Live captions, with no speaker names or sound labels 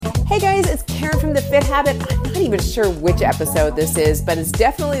Hey guys, it's Karen from The Fit Habit. I'm not even sure which episode this is, but it's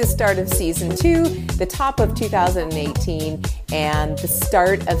definitely the start of season 2, the top of 2018, and the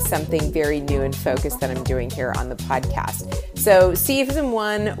start of something very new and focused that I'm doing here on the podcast. So season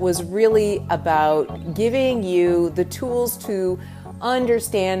 1 was really about giving you the tools to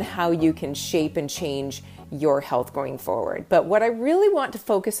understand how you can shape and change your health going forward. But what I really want to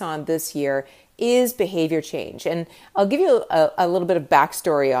focus on this year is behavior change. And I'll give you a little bit of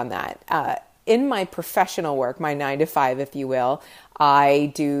backstory on that. In my professional work, my 9 to 5, if you will,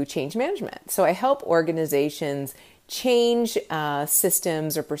 I do change management. So I help organizations change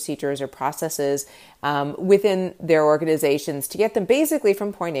systems or procedures or processes within their organizations to get them basically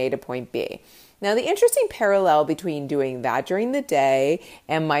from point A to point B. Now, the interesting parallel between doing that during the day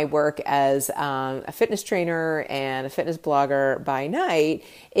and my work as a fitness trainer and a fitness blogger by night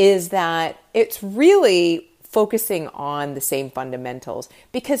is that it's really focusing on the same fundamentals,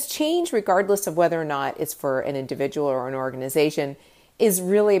 because change, regardless of whether or not it's for an individual or an organization, is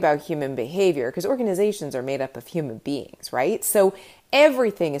really about human behavior, because organizations are made up of human beings, right? So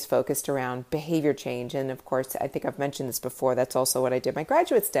everything is focused around behavior change. And of course, I think I've mentioned this before, that's also what I did my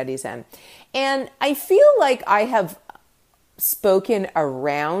graduate studies in. And I feel like I have spoken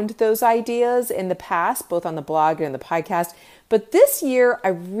around those ideas in the past, both on the blog and the podcast. But this year, I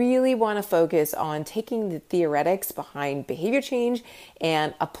really want to focus on taking the theoretics behind behavior change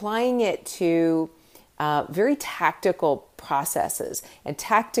and applying it to very tactical processes and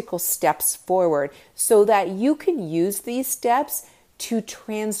tactical steps forward so that you can use these steps to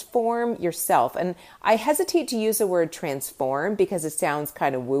transform yourself. And I hesitate to use the word transform because it sounds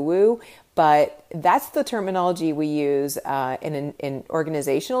kind of woo-woo, but that's the terminology we use in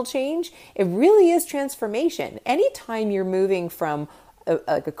organizational change. It really is transformation. Anytime you're moving from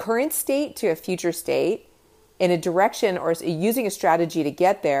a current state to a future state in a direction or using a strategy to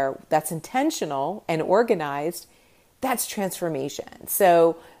get there that's intentional and organized, that's transformation.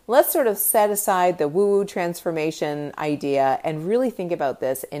 So let's sort of set aside the woo-woo transformation idea and really think about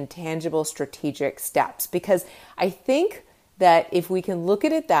this in tangible strategic steps. Because I think that if we can look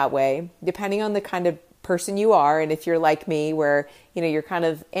at it that way, depending on the kind of person you are, and if you're like me, where you're kind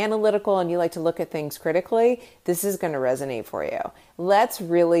of analytical and you like to look at things critically, this is going to resonate for you. Let's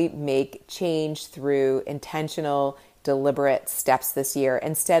really make change through intentional, deliberate steps this year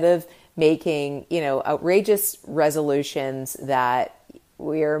instead of making, outrageous resolutions that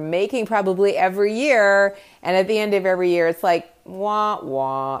we're making probably every year. And at the end of every year, it's like, wah,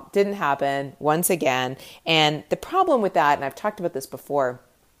 wah, didn't happen once again. And the problem with that, and I've talked about this before,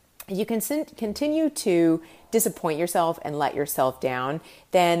 you can continue to disappoint yourself and let yourself down,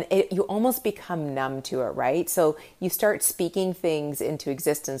 then you almost become numb to it, right? So you start speaking things into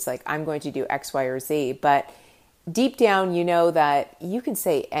existence like, I'm going to do X, Y, or Z, but deep down, you know that you can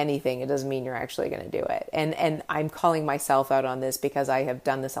say anything. It doesn't mean you're actually going to do it. And I'm calling myself out on this because I have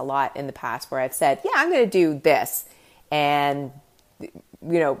done this a lot in the past where I've said, yeah, I'm going to do this. And,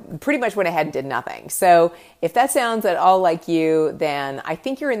 pretty much went ahead and did nothing. So if that sounds at all like you, then I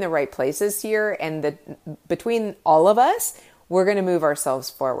think you're in the right places here. And between all of us, we're going to move ourselves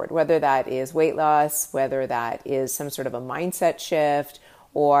forward, whether that is weight loss, whether that is some sort of a mindset shift,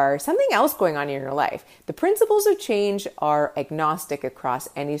 or something else going on in your life. The principles of change are agnostic across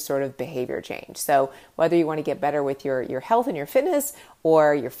any sort of behavior change. So whether you want to get better with your health and your fitness,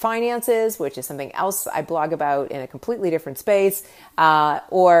 or your finances, which is something else I blog about in a completely different space,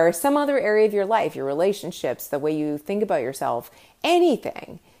 or some other area of your life, your relationships, the way you think about yourself,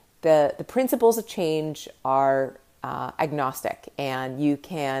 anything, the principles of change are agnostic, and you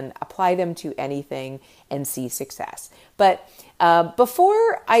can apply them to anything and see success. But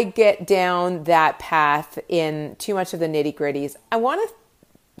before I get down that path in too much of the nitty-gritties, I want to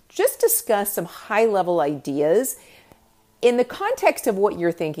just discuss some high-level ideas in the context of what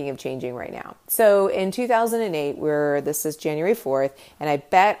you're thinking of changing right now. So in 2008, this is January 4th, and I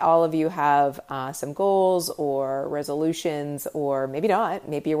bet all of you have some goals or resolutions, or maybe not.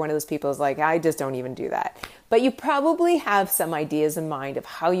 Maybe you're one of those people who's like, I just don't even do that. But you probably have some ideas in mind of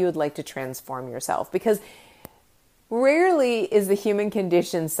how you would like to transform yourself, because rarely is the human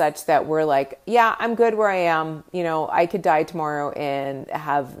condition such that we're like, yeah, I'm good where I am. I could die tomorrow and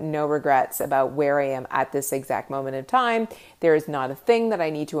have no regrets about where I am at this exact moment in time. There is not a thing that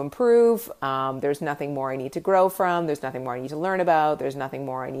I need to improve. There's nothing more I need to grow from. There's nothing more I need to learn about. There's nothing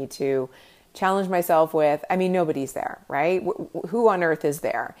more I need to challenge myself with. I mean, nobody's there, right? Who on earth is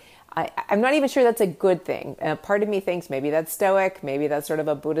there? I'm not even sure that's a good thing. Part of me thinks maybe that's Stoic. Maybe that's sort of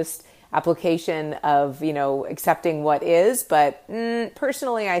a Buddhist application of, accepting what is. But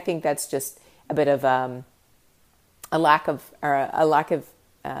personally, I think that's just a bit of a lack of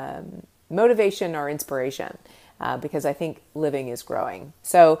motivation or inspiration. Because I think living is growing.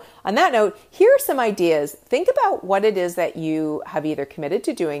 So on that note, here are some ideas. Think about what it is that you have either committed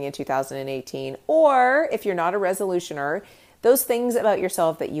to doing in 2018, or if you're not a resolutioner, those things about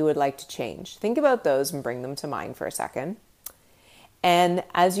yourself that you would like to change. Think about those and bring them to mind for a second. And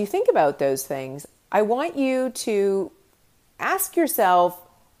as you think about those things, I want you to ask yourself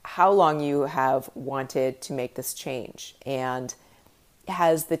how long you have wanted to make this change. And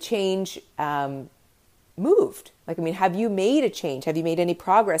has the change moved? Have you made a change? Have you made any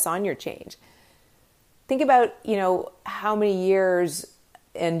progress on your change? Think about, how many years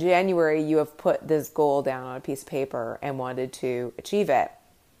in January you have put this goal down on a piece of paper and wanted to achieve it.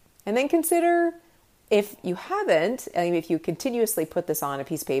 And then consider, if you haven't, if you continuously put this on a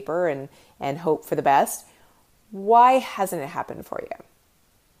piece of paper and hope for the best, why hasn't it happened for you?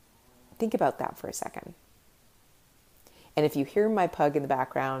 Think about that for a second. And if you hear my pug in the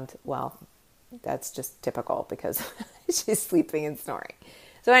background, well, that's just typical because she's sleeping and snoring.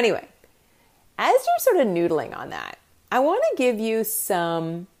 So anyway, as you're sort of noodling on that, I want to give you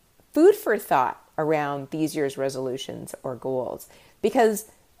some food for thought around these year's resolutions or goals.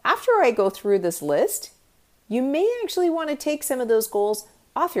 Because after I go through this list, you may actually want to take some of those goals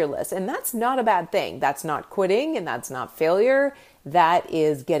off your list. And that's not a bad thing. That's not quitting and that's not failure. That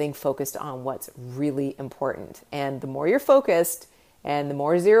is getting focused on what's really important. And the more you're focused, and the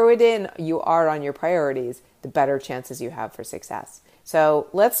more zeroed in you are on your priorities, the better chances you have for success. So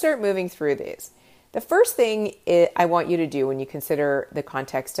let's start moving through these. The first thing I want you to do when you consider the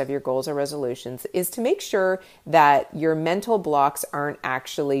context of your goals or resolutions is to make sure that your mental blocks aren't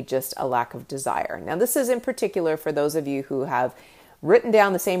actually just a lack of desire. Now, this is in particular for those of you who have written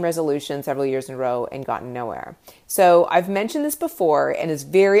down the same resolution several years in a row and gotten nowhere. So I've mentioned this before, and it's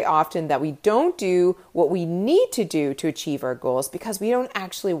very often that we don't do what we need to do to achieve our goals because we don't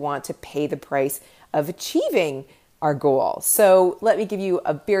actually want to pay the price of achieving our goal. So let me give you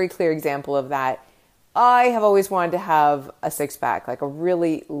a very clear example of that. I have always wanted to have a six-pack, like a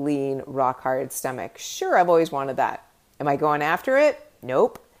really lean, rock-hard stomach. Sure, I've always wanted that. Am I going after it?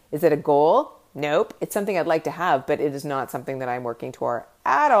 Nope. Is it a goal? Nope. It's something I'd like to have, but it is not something that I'm working toward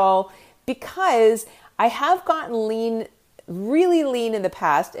at all because I have gotten lean, really lean in the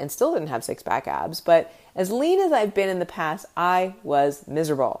past and still didn't have six-pack abs, but as lean as I've been in the past, I was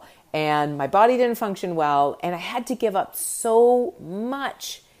miserable and my body didn't function well and I had to give up so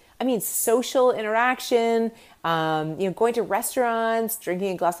much. Social interaction, going to restaurants,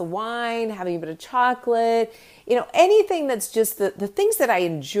 drinking a glass of wine, having a bit of chocolate, anything that's just the things that I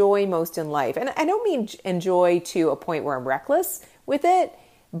enjoy most in life. And I don't mean enjoy to a point where I'm reckless with it,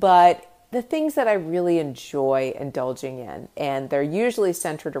 but the things that I really enjoy indulging in. And they're usually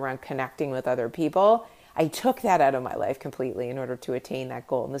centered around connecting with other people. I took that out of my life completely in order to attain that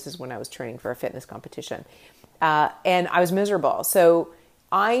goal. And this is when I was training for a fitness competition. And I was miserable. So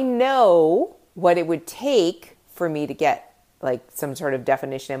I know what it would take for me to get like some sort of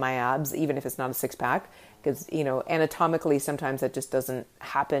definition in my abs, even if it's not a six pack, because, anatomically, sometimes that just doesn't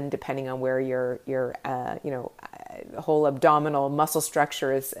happen depending on where your whole abdominal muscle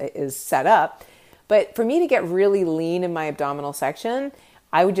structure is set up. But for me to get really lean in my abdominal section,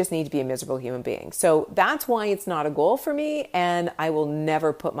 I would just need to be a miserable human being. So that's why it's not a goal for me, and I will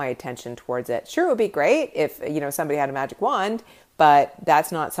never put my attention towards it. Sure, it would be great if, somebody had a magic wand, but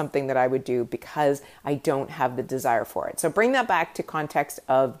that's not something that I would do because I don't have the desire for it. So bring that back to context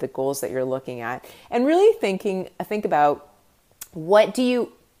of the goals that you're looking at and really think about what do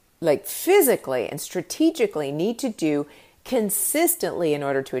you physically and strategically need to do consistently in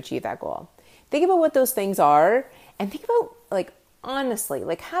order to achieve that goal. Think about what those things are and think about honestly,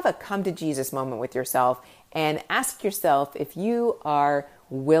 have a come to Jesus moment with yourself and ask yourself if you are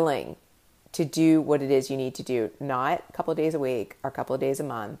willing to do what it is you need to do, not a couple of days a week or a couple of days a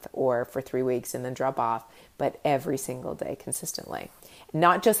month or for 3 weeks and then drop off, but every single day consistently.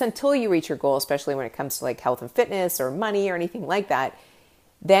 Not just until you reach your goal, especially when it comes to health and fitness or money or anything like that.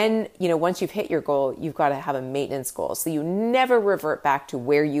 Then, once you've hit your goal, you've got to have a maintenance goal. So you never revert back to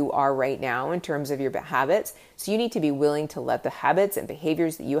where you are right now in terms of your habits. So you need to be willing to let the habits and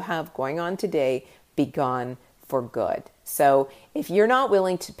behaviors that you have going on today be gone for good. So if you're not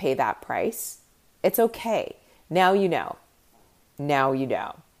willing to pay that price, it's okay. Now you know. Now you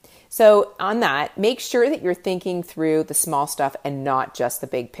know. So on that, make sure that you're thinking through the small stuff and not just the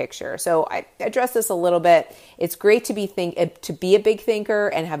big picture. So I addressed this a little bit. It's great to be a big thinker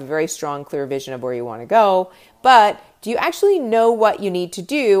and have a very strong, clear vision of where you want to go, but do you actually know what you need to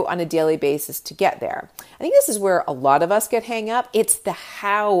do on a daily basis to get there? I think this is where a lot of us get hang up. It's the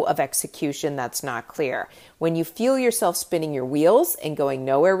how of execution that's not clear. When you feel yourself spinning your wheels and going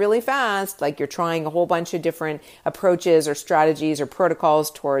nowhere really fast, like you're trying a whole bunch of different approaches or strategies or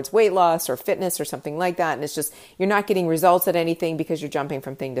protocols towards weight loss or fitness or something like that, and it's just you're not getting results at anything because you're jumping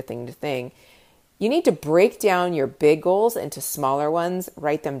from thing to thing to thing. You need to break down your big goals into smaller ones,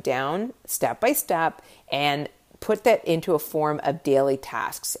 write them down step by step, and put that into a form of daily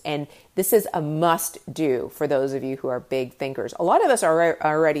tasks. And this is a must do for those of you who are big thinkers. A lot of us are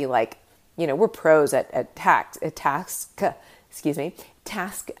already like, we're pros at task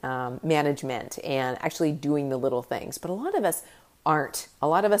management and actually doing the little things. But a lot of us aren't. A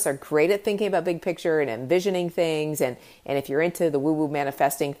lot of us are great at thinking about big picture and envisioning things. And if you're into the woo-woo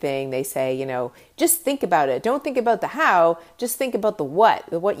manifesting thing, they say, just think about it. Don't think about the how, just think about the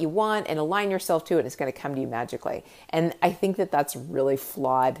what you want, and align yourself to it. And it's going to come to you magically. And I think that that's really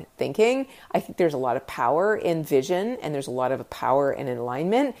flawed thinking. I think there's a lot of power in vision and there's a lot of power in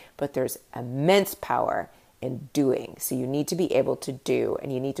alignment, but there's immense power in doing. So you need to be able to do,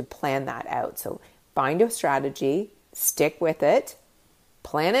 and you need to plan that out. So find a strategy, stick with it,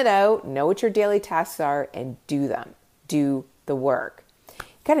 plan it out, know what your daily tasks are, and do them. Do the work. You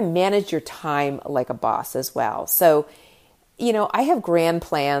got to manage your time like a boss as well. So, I have grand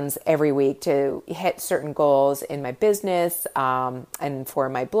plans every week to hit certain goals in my business and for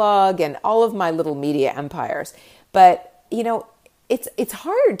my blog and all of my little media empires. But, it's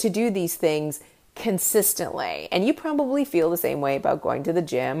hard to do these things consistently. And you probably feel the same way about going to the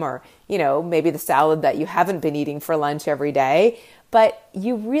gym or, maybe the salad that you haven't been eating for lunch every day. But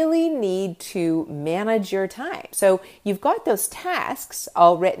you really need to manage your time. So you've got those tasks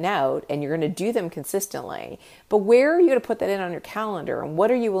all written out and you're going to do them consistently. But where are you going to put that in on your calendar? And what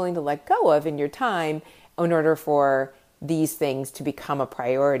are you willing to let go of in your time in order for these things to become a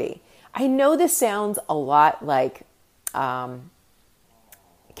priority? I know this sounds a lot like Captain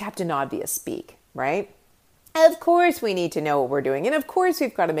Obvious speak, right? Of course we need to know what we're doing. And of course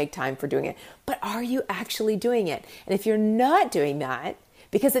we've got to make time for doing it. But are you actually doing it? And if you're not doing that,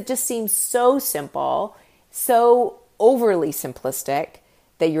 because it just seems so simple, so overly simplistic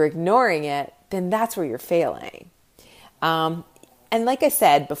that you're ignoring it, then that's where you're failing. And like I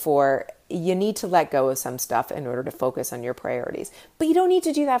said before, you need to let go of some stuff in order to focus on your priorities. But you don't need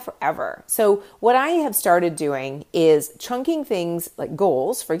to do that forever. So what I have started doing is chunking things like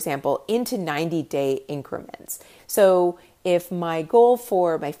goals, for example, into 90-day increments. So if my goal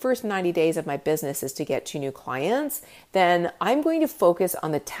for my first 90 days of my business is to get 2 new clients, then I'm going to focus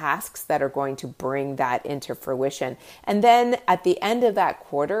on the tasks that are going to bring that into fruition. And then at the end of that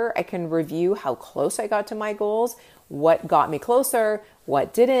quarter, I can review how close I got to my goals, what got me closer,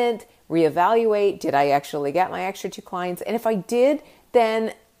 what didn't, reevaluate, did I actually get my extra 2 clients? And if I did,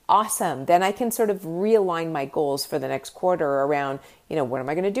 then awesome. Then I can sort of realign my goals for the next quarter around, what am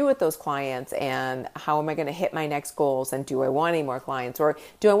I going to do with those clients and how am I going to hit my next goals? And do I want any more clients, or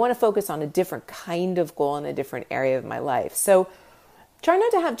do I want to focus on a different kind of goal in a different area of my life? So try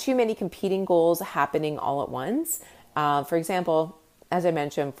not to have too many competing goals happening all at once. For example, as I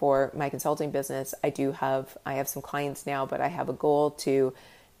mentioned, for my consulting business, I have some clients now, but I have a goal to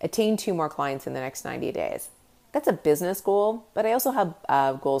attain 2 more clients in the next 90 days. That's a business goal, but I also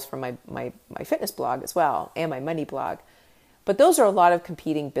have goals for my fitness blog as well and my money blog. But those are a lot of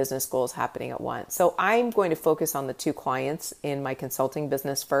competing business goals happening at once. So I'm going to focus on the 2 clients in my consulting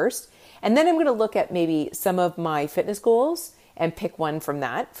business first. And then I'm going to look at maybe some of my fitness goals and pick one from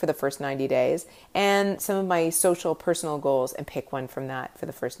that for the first 90 days, and some of my social personal goals and pick one from that for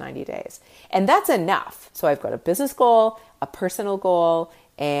the first 90 days. And that's enough. So I've got a business goal, a personal goal,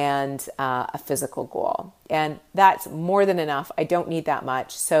 and a physical goal. And that's more than enough. I don't need that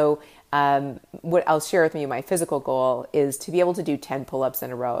much. So what I'll share with you, my physical goal is to be able to do 10 pull-ups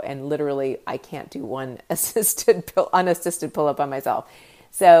in a row. And literally, I can't do one unassisted pull-up by myself.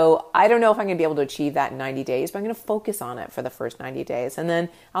 So I don't know if I'm going to be able to achieve that in 90 days, but I'm going to focus on it for the first 90 days. And then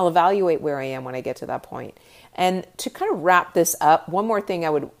I'll evaluate where I am when I get to that point. And to kind of wrap this up, one more thing I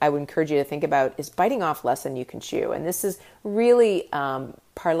would encourage you to think about is biting off less than you can chew. And this is really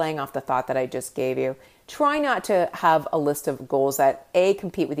parlaying off the thought that I just gave you. Try not to have a list of goals that A,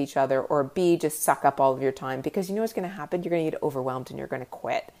 compete with each other, or B, just suck up all of your time, because you know what's going to happen? You're going to get overwhelmed and you're going to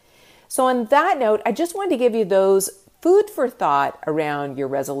quit. So on that note, I just wanted to give you those food for thought around your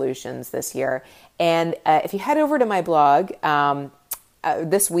resolutions this year. And if you head over to my blog,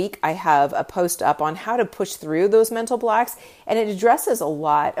 this week I have a post up on how to push through those mental blocks, and it addresses a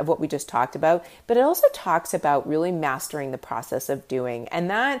lot of what we just talked about, but it also talks about really mastering the process of doing. And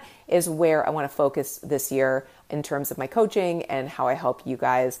that is where I want to focus this year in terms of my coaching and how I help you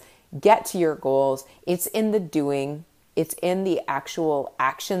guys get to your goals. It's in the doing. It's in the actual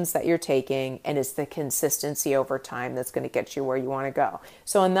actions that you're taking, and it's the consistency over time that's going to get you where you want to go.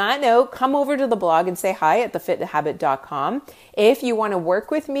 So on that note, come over to the blog and say hi at thefithabit.com. If you want to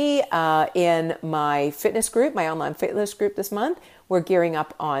work with me in my fitness group, my online fitness group this month, we're gearing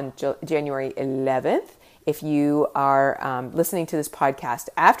up on January 11th. If you are listening to this podcast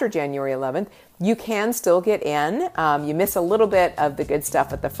after January 11th, you can still get in. You miss a little bit of the good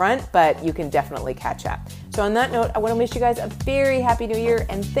stuff at the front, but you can definitely catch up. So on that note, I want to wish you guys a very happy new year,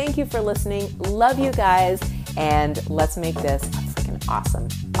 and thank you for listening. Love you guys, and let's make this a freaking awesome,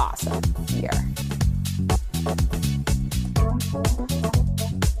 awesome year.